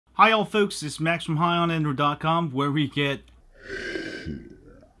Hi all folks, it's Max from HiOnAndroid.com, where we get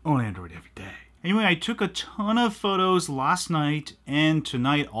on Android every day. Anyway, I took a ton of photos last night and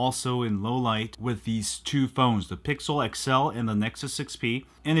tonight also in low light with these two phones, the Pixel XL and the Nexus 6P.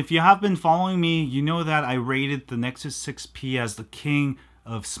 And if you have been following me, you know that I rated the Nexus 6P as the king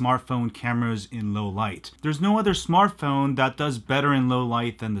of smartphone cameras in low light. There's no other smartphone that does better in low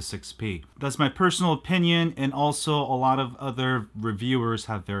light than the 6P. That's my personal opinion, and also a lot of other reviewers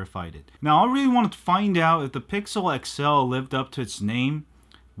have verified it. Now, I really wanted to find out if the Pixel XL lived up to its name.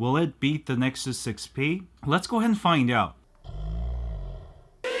 Will it beat the Nexus 6P? Let's go ahead and find out.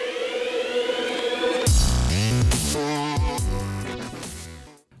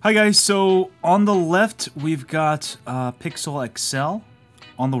 Hi guys, so on the left we've got Pixel XL.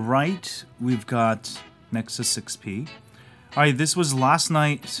 On the right, we've got Nexus 6P. Alright, this was last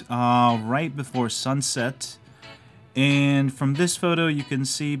night, right before sunset. And from this photo, you can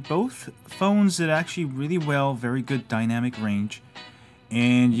see both phones did actually really well, very good dynamic range.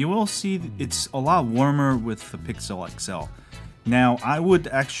 And you will see it's a lot warmer with the Pixel XL. Now, I would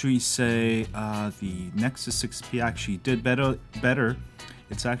actually say the Nexus 6P actually did better.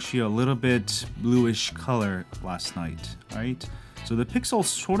 It's actually a little bit bluish color last night, right? So the Pixel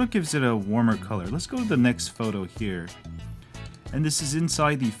sort of gives it a warmer color. Let's go to the next photo here. And this is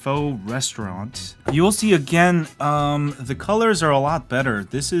inside the faux restaurant. You'll see again, the colors are a lot better.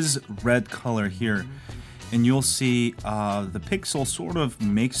 This is red color here. And you'll see the Pixel sort of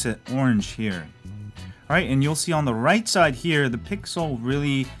makes it orange here. Alright, and you'll see on the right side here, the Pixel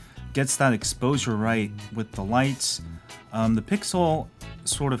really gets that exposure right with the lights. The Pixel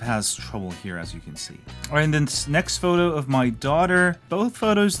sort of has trouble here, as you can see. Alright, and then this next photo of my daughter. Both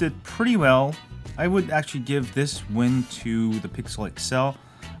photos did pretty well. I would actually give this win to the Pixel XL,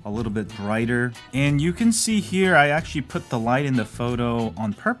 a little bit brighter. And you can see here, I actually put the light in the photo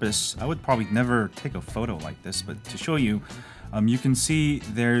on purpose. I would probably never take a photo like this, but to show you, you can see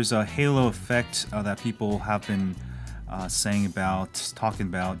there's a halo effect that people have been talking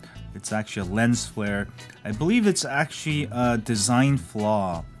about. It's actually a lens flare. I believe it's actually a design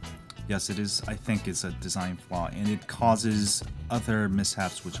flaw. Yes, it is. I think it's a design flaw, and it causes other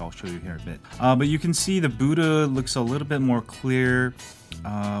mishaps, which I'll show you here in a bit. But you can see the Buddha looks a little bit more clear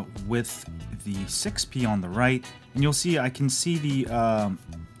with the 6P on the right, and you'll see I can see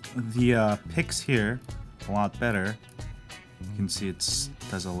the pics here a lot better. You can see it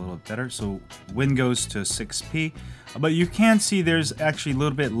does a little better. So win goes to 6P. But you can see there's actually a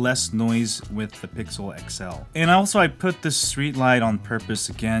little bit less noise with the Pixel XL. And also I put this street light on purpose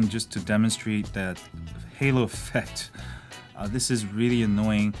again just to demonstrate that halo effect. This is really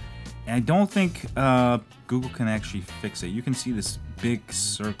annoying. And I don't think Google can actually fix it. You can see this big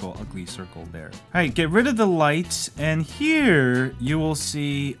circle, ugly circle there. Alright, get rid of the lights. And here you will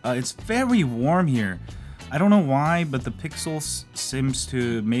see it's very warm here. I don't know why, but the Pixel seems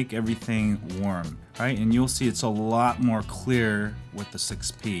to make everything warm, right? And you'll see it's a lot more clear with the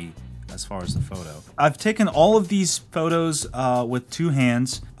 6P as far as the photo. I've taken all of these photos with two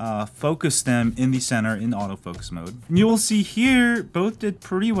hands, focused them in the center in autofocus mode. And you will see here, both did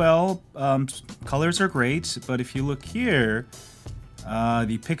pretty well. Colors are great, but if you look here,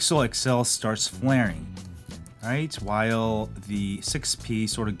 the Pixel XL starts flaring. Right, while the 6P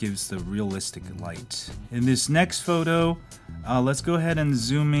sort of gives the realistic light. In this next photo, let's go ahead and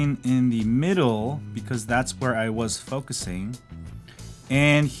zoom in the middle because that's where I was focusing.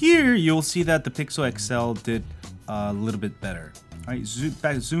 And here you'll see that the Pixel XL did a little bit better. All right,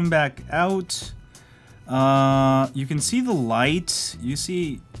 zoom back out. You can see the light. You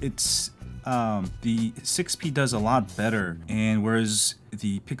see it's the 6P does a lot better, and whereas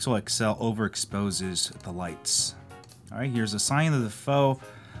the Pixel XL overexposes the lights. Alright, here's a sign of the faux.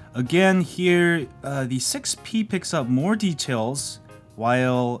 Again, here the 6P picks up more details,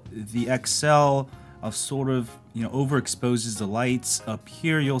 while the XL sort of overexposes the lights. Up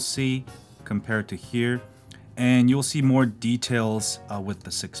here you'll see compared to here, and you'll see more details with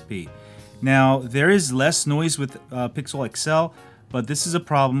the 6P. Now there is less noise with Pixel XL, but this is a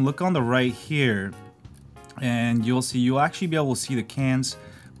problem. Look on the right here, and you'll actually be able to see the cans,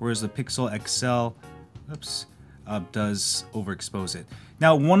 whereas the Pixel XL, does overexpose it.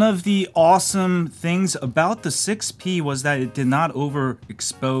 Now, one of the awesome things about the 6P was that it did not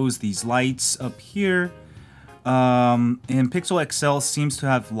overexpose these lights up here, and Pixel XL seems to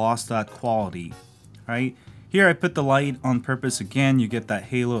have lost that quality. Right here, I put the light on purpose again. You get that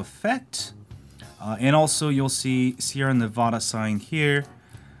halo effect. And also you'll see Sierra Nevada sign here.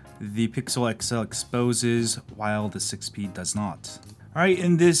 The Pixel XL exposes while the 6P does not. All right,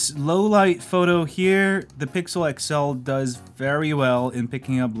 in this low light photo here, the Pixel XL does very well in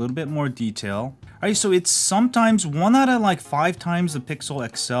picking up a little bit more detail. All right, so it's sometimes 1 out of like 5 times the Pixel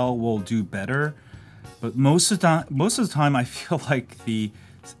XL will do better, but most of the time I feel like the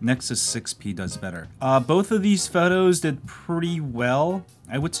Nexus 6P does better. Both of these photos did pretty well,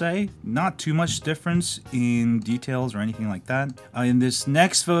 I would say. Not too much difference in details or anything like that. In this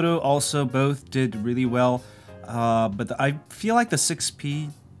next photo, also both did really well. But I feel like the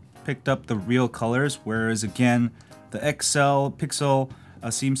 6P picked up the real colors, whereas again, the XL Pixel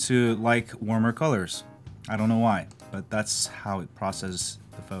seems to like warmer colors. I don't know why, but that's how it processes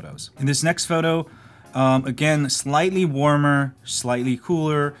the photos. In this next photo, again, slightly warmer, slightly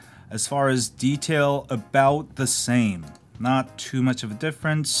cooler. As far as detail, about the same. Not too much of a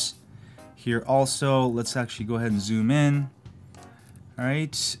difference. Here also, let's actually go ahead and zoom in. All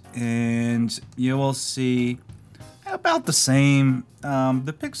right, and you will see about the same.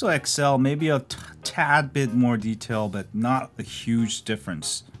 The Pixel XL, maybe a tad bit more detail, but not a huge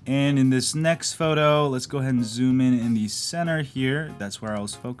difference. And in this next photo, let's go ahead and zoom in the center here. That's where I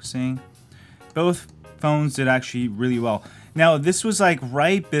was focusing. Both phones did actually really well. Now, this was like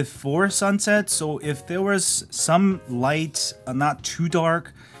right before sunset, so if there was some light, not too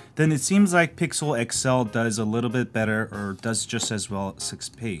dark, then it seems like Pixel XL does a little bit better, or does just as well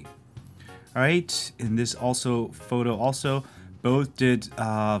 6P. All right, in this photo also, both did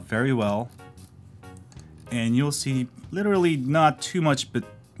very well, and you'll see literally not too much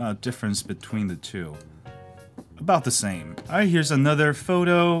difference between the two. About the same. All right, here's another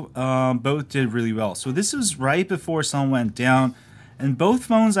photo. Both did really well. So this is right before sun went down, and both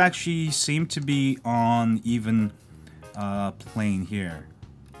phones actually seem to be on even plane here.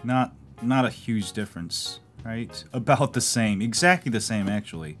 Not a huge difference, right? About the same, exactly the same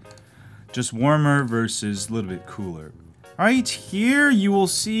actually. Just warmer versus a little bit cooler. All right, here you will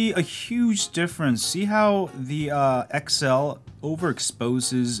see a huge difference. See how the XL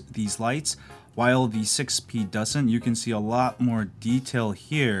overexposes these lights while the 6P doesn't? You can see a lot more detail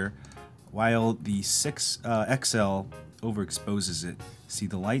here while the XL overexposes it. See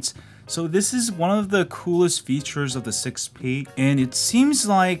the lights? So this is one of the coolest features of the 6P, and it seems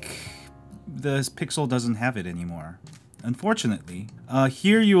like the Pixel doesn't have it anymore, unfortunately.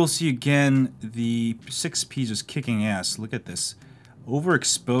 Here you will see again the 6P just kicking ass. Look at this.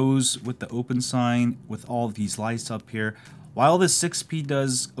 Overexposed with the open sign with all of these lights up here, while the 6P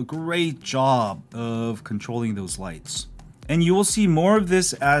does a great job of controlling those lights. And you will see more of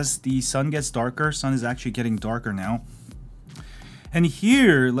this as the sun gets darker. Sun is actually getting darker now. And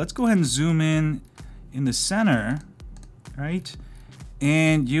here, let's go ahead and zoom in the center, right?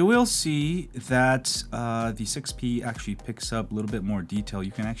 And you will see that the 6P actually picks up a little bit more detail.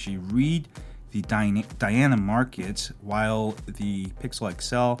 You can actually read the Diana market while the Pixel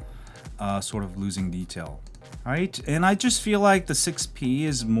XL sort of losing detail. All right, and I just feel like the 6P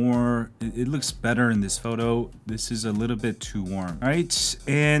is more, it looks better in this photo. This is a little bit too warm. All right,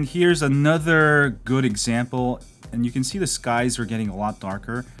 and here's another good example. And you can see the skies are getting a lot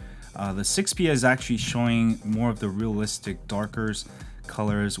darker. The 6P is actually showing more of the realistic darker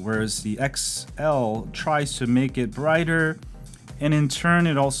colors, whereas the XL tries to make it brighter, and in turn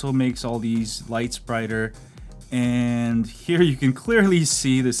it also makes all these lights brighter. And here you can clearly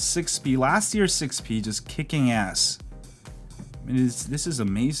see the 6P, last year's 6P, just kicking ass. This is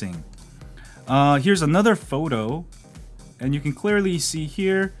amazing. Here's another photo, and you can clearly see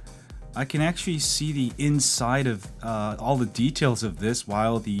here, I can actually see the inside of all the details of this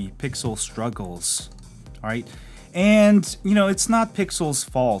while the Pixel struggles. All right, and you know, it's not Pixel's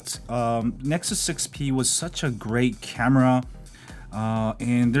fault. Nexus 6P was such a great camera,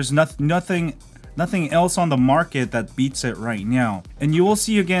 and there's nothing else on the market that beats it right now. And you will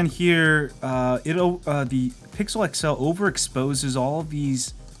see again here, the Pixel XL overexposes all of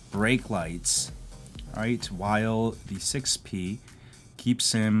these brake lights, all right, while the 6P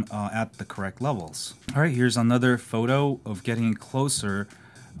keeps him at the correct levels. All right, here's another photo of getting closer,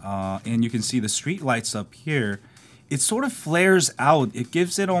 and you can see the street lights up here. It sort of flares out. It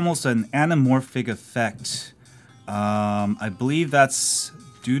gives it almost an anamorphic effect. I believe that's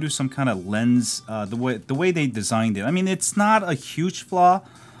due to some kind of lens, the way they designed it. I mean, it's not a huge flaw,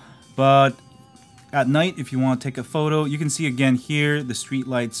 but at night, if you want to take a photo, you can see again here the street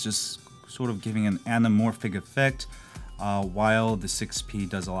lights just sort of giving an anamorphic effect. While the 6P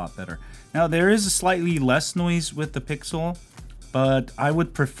does a lot better. Now, there is a slightly less noise with the Pixel, but I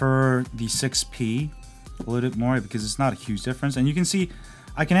would prefer the 6P a little bit more because it's not a huge difference. And you can see,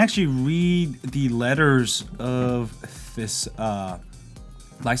 I can actually read the letters of this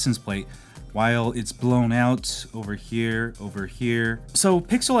license plate while it's blown out over here, over here. So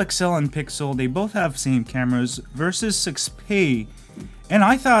Pixel XL and Pixel, they both have same cameras versus 6P. And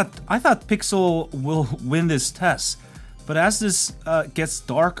I thought Pixel will win this test. But as this gets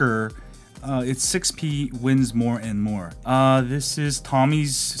darker, it's 6P wins more and more. This is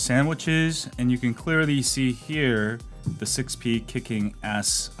Tommy's Sandwiches, and you can clearly see here the 6P kicking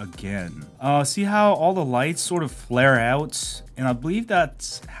ass again. See how all the lights sort of flare out? And I believe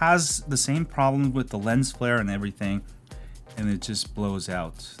that has the same problem with the lens flare and everything, and it just blows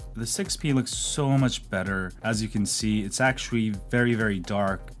out. The 6P looks so much better. As you can see, it's actually very, very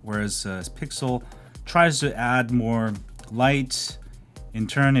dark, whereas Pixel tries to add more light. In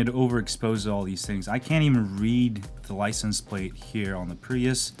turn, it overexposes all these things. I can't even read the license plate here on the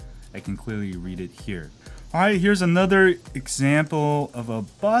Prius. I can clearly read it here. Alright, here's another example of a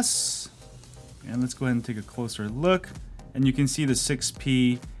bus. And let's go ahead and take a closer look. And you can see the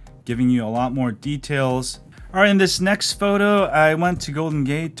 6P giving you a lot more details. Alright, in this next photo, I went to Golden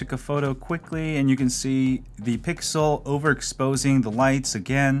Gate, took a photo quickly, and you can see the Pixel overexposing the lights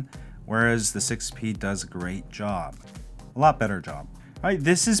again, whereas the 6P does a great job. A lot better job. Alright,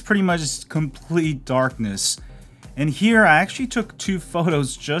 this is pretty much complete darkness. And here I actually took 2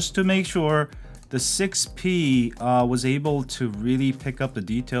 photos just to make sure the 6P was able to really pick up the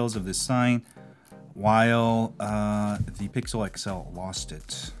details of the sign, while the Pixel XL lost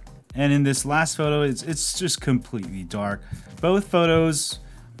it. And in this last photo, it's just completely dark. Both photos,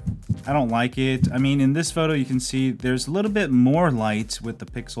 I don't like it. I mean, in this photo you can see there's a little bit more light with the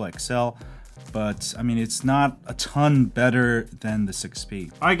Pixel XL, but I mean, it's not a ton better than the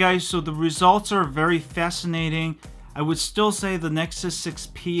 6P. Alright guys, so the results are very fascinating. I would still say the Nexus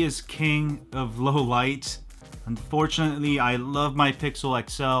 6P is king of low light. Unfortunately, I love my Pixel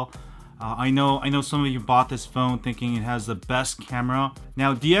XL. I know some of you bought this phone thinking it has the best camera.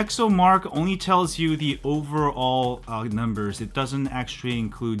 Now, DxOMark only tells you the overall numbers. It doesn't actually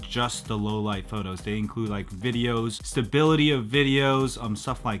include just the low light photos. They include like videos, stability of videos,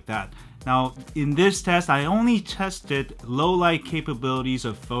 stuff like that. Now, in this test, I only tested low light capabilities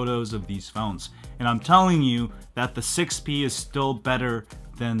of photos of these phones. And I'm telling you that the 6P is still better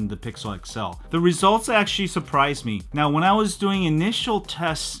than the Pixel XL. The results actually surprised me. Now, when I was doing initial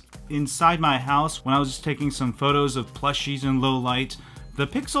tests inside my house, when I was just taking some photos of plushies in low light, the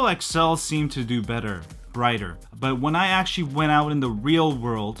Pixel XL seemed to do better, brighter. But when I actually went out in the real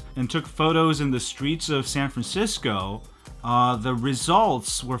world and took photos in the streets of San Francisco, the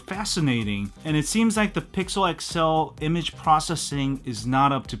results were fascinating, and it seems like the Pixel XL image processing is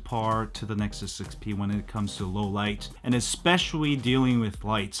not up to par to the Nexus 6P when it comes to low light, and especially dealing with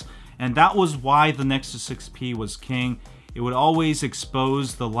lights. And that was why the Nexus 6P was king. It would always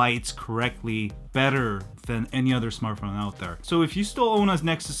expose the lights correctly better than any other smartphone out there. So if you still own a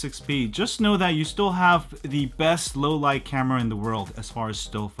Nexus 6P, just know that you still have the best low light camera in the world as far as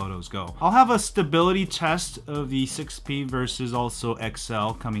still photos go. I'll have a stability test of the 6P versus also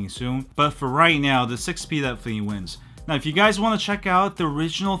XL coming soon, but for right now, the 6P definitely wins. Now, if you guys want to check out the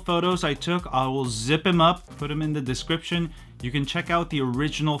original photos I took, I will zip them up, put them in the description. You can check out the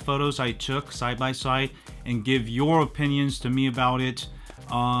original photos I took side by side and give your opinions to me about it.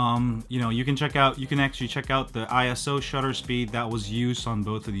 You know, you can actually check out the ISO shutter speed that was used on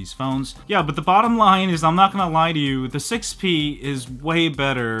both of these phones. Yeah, but the bottom line is, I'm not gonna lie to you, the 6P is way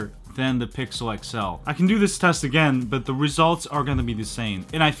better than the Pixel XL. I can do this test again, but the results are gonna be the same.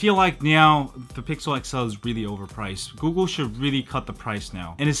 And I feel like now the Pixel XL is really overpriced. Google should really cut the price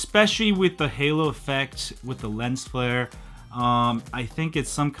now. And especially with the halo effect, with the lens flare, I think it's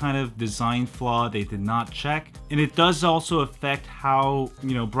some kind of design flaw they did not check. And it does also affect how,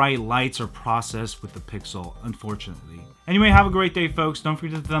 you know, bright lights are processed with the Pixel, unfortunately. Anyway, have a great day, folks. Don't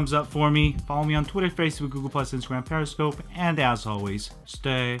forget to thumbs up for me. Follow me on Twitter, Facebook, Google+, Instagram, Periscope, and as always,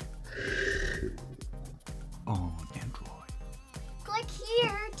 stay on Android. Click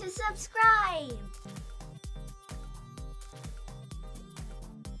here to subscribe.